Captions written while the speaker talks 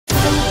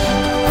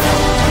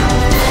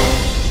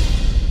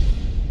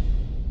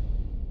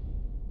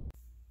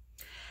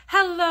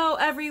Hello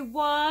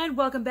everyone,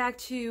 welcome back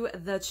to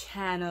the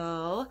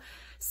channel.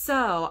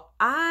 So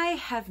I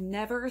have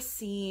never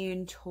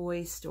seen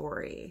Toy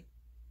Story.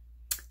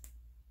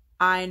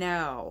 I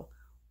know,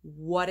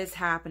 what is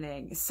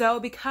happening? So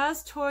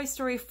because Toy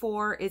Story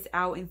 4 is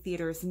out in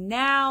theaters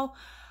now,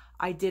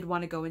 I did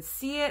want to go and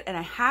see it, and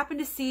I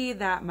happened to see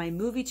that my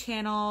movie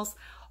channels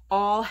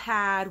all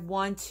had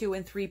 1, 2,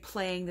 and 3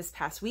 playing this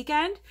past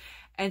weekend.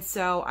 And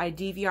so I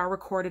DVR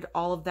recorded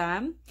all of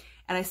them.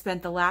 And I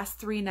spent the last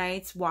 3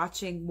 nights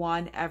watching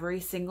one every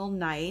single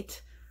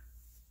night.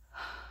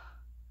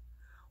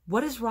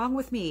 What is wrong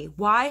with me?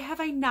 Why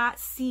have I not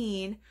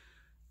seen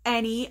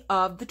any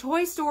of the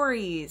Toy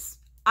Stories?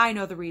 I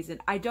know the reason.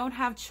 I don't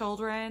have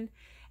children.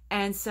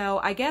 And so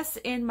I guess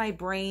in my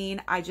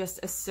brain, I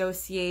just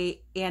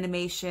associate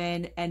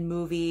animation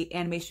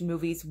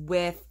movies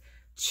with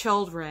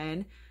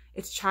children.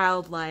 It's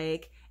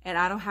childlike. And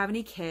I don't have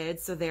any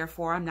kids. So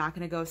therefore, I'm not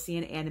going to go see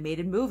an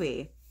animated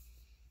movie.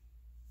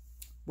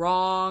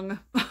 Wrong.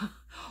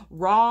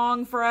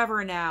 Wrong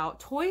forever now.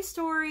 Toy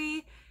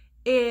Story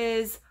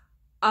is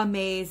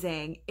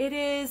amazing. It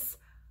is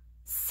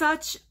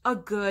such a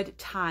good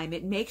time.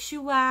 It makes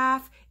you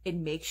laugh. It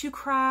makes you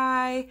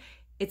cry.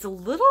 It's a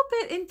little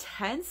bit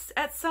intense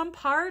at some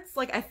parts.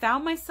 Like, I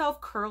found myself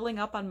curling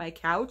up on my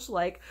couch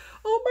like,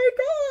 oh my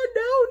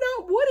God,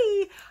 no, not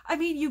Woody. I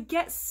mean, you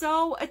get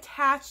so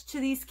attached to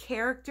these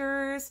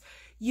characters.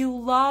 You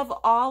love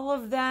all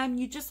of them.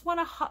 You just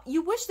want to,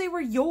 you wish they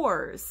were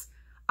yours.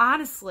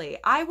 Honestly,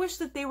 I wish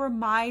that they were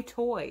my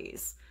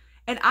toys.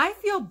 And I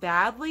feel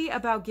badly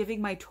about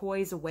giving my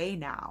toys away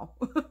now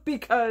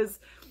because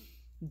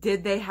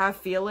did they have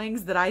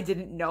feelings that I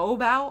didn't know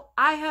about?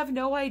 I have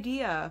no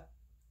idea.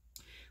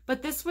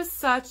 But this was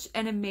such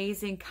an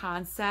amazing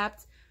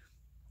concept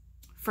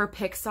for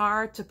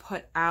Pixar to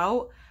put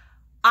out.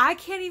 I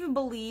can't even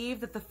believe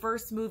that the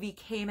first movie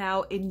came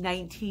out in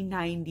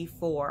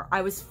 1994.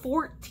 I was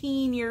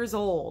 14 years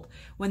old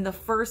when the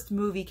first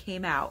movie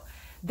came out.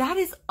 That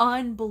is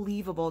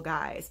unbelievable,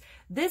 guys.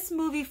 This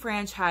movie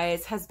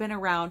franchise has been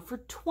around for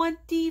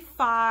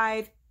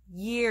 25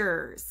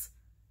 years.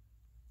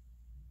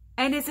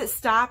 And is it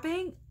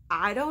stopping?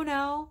 I don't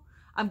know.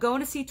 I'm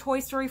going to see Toy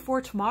Story 4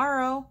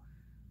 tomorrow.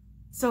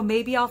 So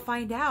maybe I'll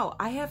find out.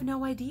 I have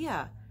no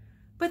idea.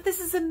 But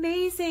this is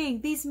amazing.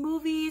 These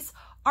movies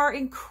are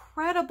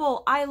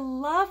incredible. I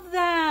love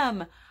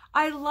them.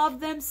 I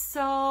love them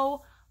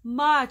so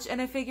much.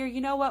 And I figure,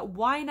 you know what?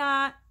 Why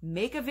not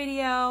make a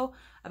video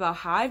about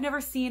how I've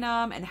never seen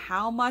them and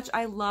how much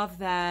I love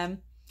them.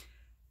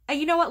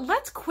 And you know what?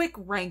 Let's quick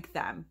rank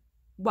them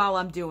while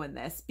I'm doing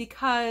this,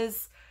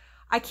 because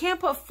I can't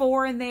put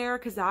 4 in there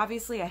because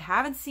obviously I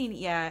haven't seen it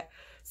yet.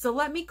 So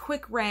let me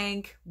quick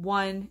rank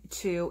 1,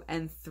 2,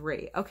 and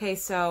 3. Okay,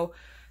 so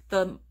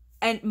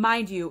and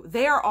mind you,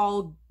 they are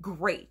all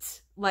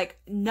great. Like,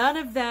 none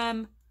of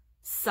them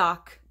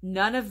suck.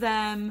 None of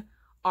them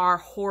are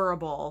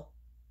horrible.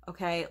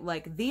 Okay,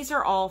 like, these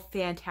are all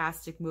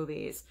fantastic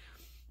movies.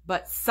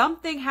 But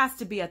something has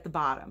to be at the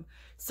bottom.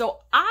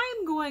 So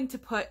I'm going to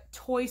put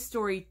Toy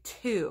Story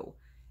 2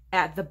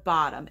 at the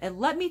bottom. And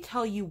let me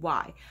tell you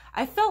why.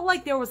 I felt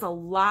like there was a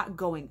lot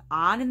going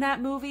on in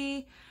that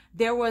movie.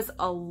 There was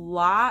a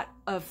lot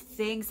of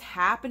things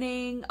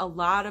happening, a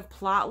lot of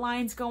plot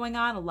lines going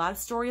on, a lot of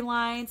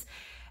storylines.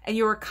 And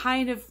you were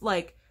kind of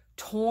like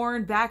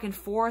torn back and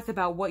forth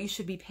about what you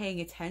should be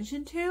paying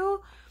attention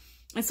to.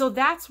 And so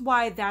that's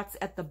why that's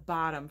at the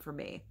bottom for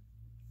me.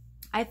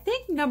 I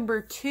think number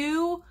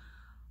 2,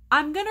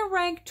 I'm going to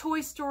rank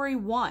Toy Story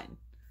 1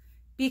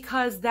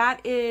 because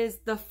that is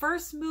the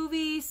first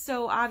movie.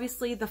 So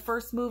obviously the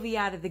first movie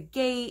out of the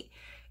gate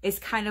is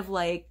kind of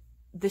like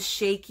the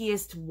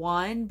shakiest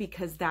one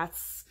because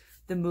that's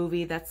the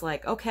movie that's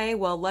like, okay,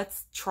 well,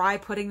 let's try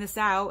putting this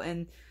out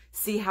and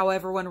see how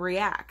everyone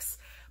reacts.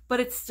 But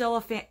it's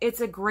still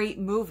it's a great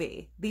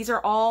movie. These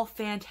are all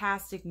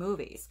fantastic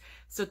movies.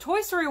 So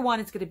Toy Story 1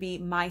 is going to be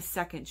my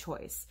second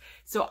choice.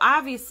 So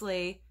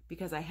obviously,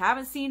 because I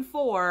haven't seen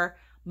 4,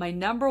 my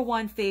number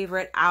 1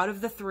 favorite out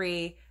of the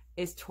 3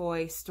 is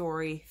Toy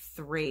Story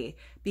 3.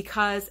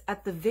 Because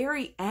at the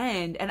very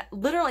end, and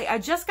literally I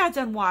just got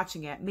done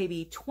watching it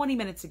maybe 20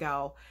 minutes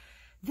ago,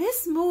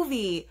 this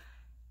movie,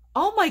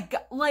 oh my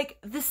God, like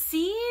the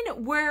scene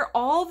where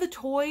all the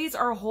toys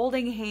are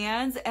holding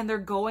hands and they're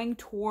going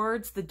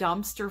towards the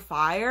dumpster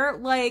fire,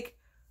 like,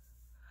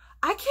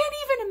 I can't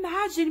even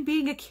imagine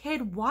being a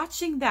kid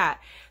watching that.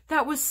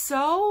 That was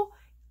so,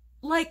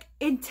 like,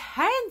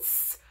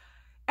 intense.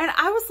 And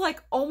I was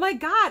like, oh my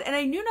God. And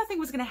I knew nothing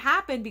was going to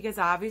happen because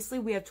obviously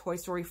we have Toy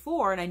Story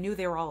 4 and I knew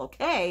they were all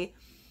okay.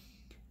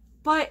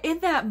 But in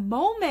that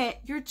moment,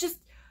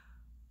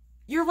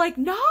 you're like,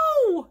 no,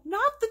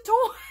 not the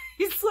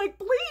toys. Like,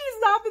 please,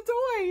 not the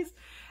toys.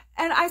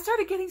 And I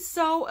started getting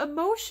so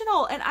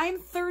emotional. And I'm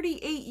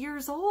 38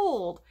 years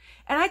old.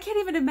 And I can't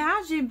even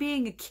imagine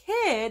being a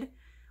kid,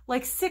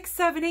 like 6,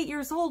 7, 8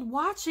 years old,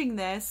 watching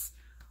this.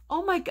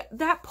 Oh my God,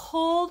 that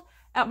pulled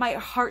at my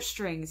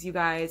heartstrings, you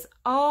guys.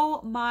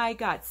 Oh my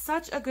God,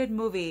 such a good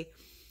movie.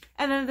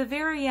 And then at the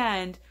very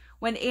end,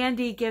 when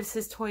Andy gives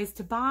his toys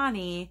to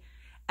Bonnie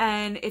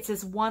and it's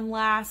his one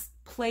last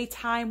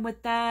playtime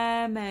with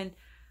them, and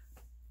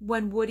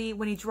when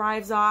he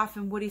drives off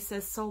and Woody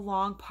says, "So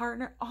long,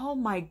 partner." Oh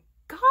my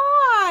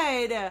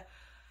God. That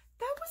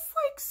was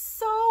like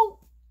so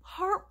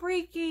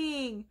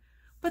heartbreaking.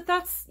 But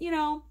that's, you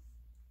know,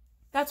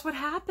 that's what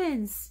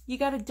happens. You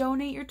got to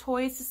donate your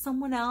toys to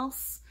someone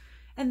else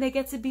and they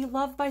get to be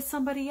loved by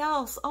somebody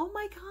else. Oh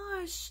my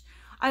gosh.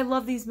 I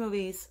love these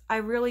movies. I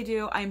really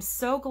do. I'm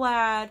so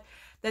glad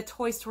that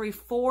Toy Story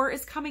 4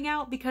 is coming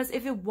out, because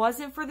if it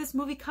wasn't for this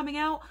movie coming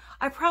out,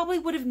 I probably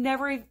would have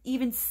never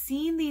even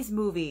seen these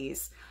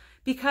movies,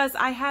 because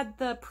I had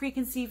the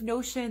preconceived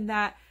notion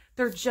that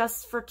they're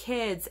just for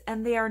kids,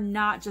 and they are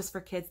not just for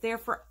kids. They are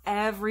for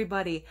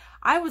everybody.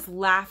 I was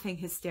laughing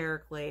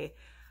hysterically.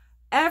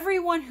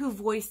 Everyone who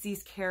voiced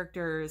these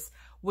characters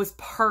was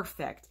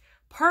perfect.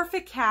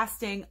 Perfect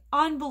casting,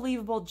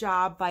 unbelievable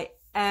job by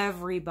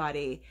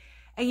everybody.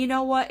 And you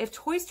know what? If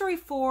Toy Story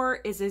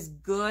 4 is as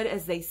good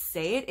as they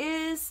say it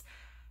is,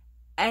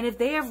 and if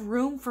they have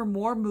room for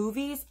more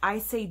movies, I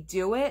say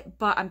do it.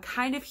 But I'm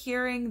kind of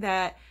hearing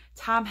that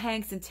Tom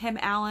Hanks and Tim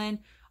Allen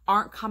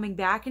aren't coming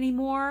back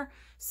anymore.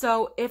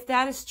 So if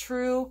that is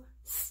true,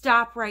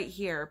 stop right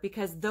here,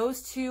 because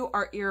those two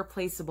are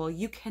irreplaceable.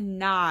 You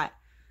cannot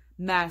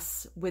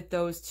mess with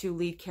those two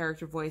lead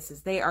character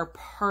voices. They are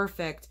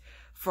perfect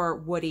for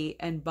Woody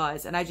and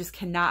Buzz, and I just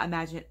cannot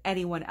imagine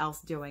anyone else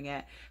doing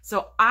it.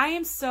 So I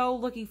am so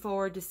looking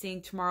forward to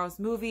seeing tomorrow's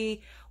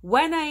movie.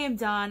 When I am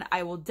done,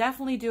 I will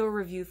definitely do a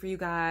review for you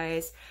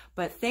guys.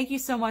 But thank you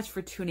so much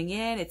for tuning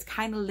in. It's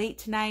kind of late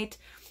tonight,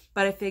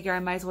 but I figure I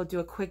might as well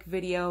do a quick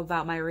video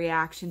about my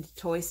reaction to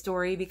Toy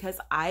Story, because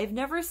I've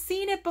never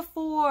seen it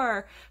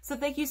before. So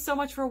thank you so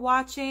much for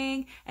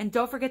watching, and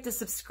don't forget to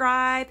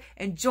subscribe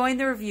and join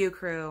the review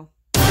crew.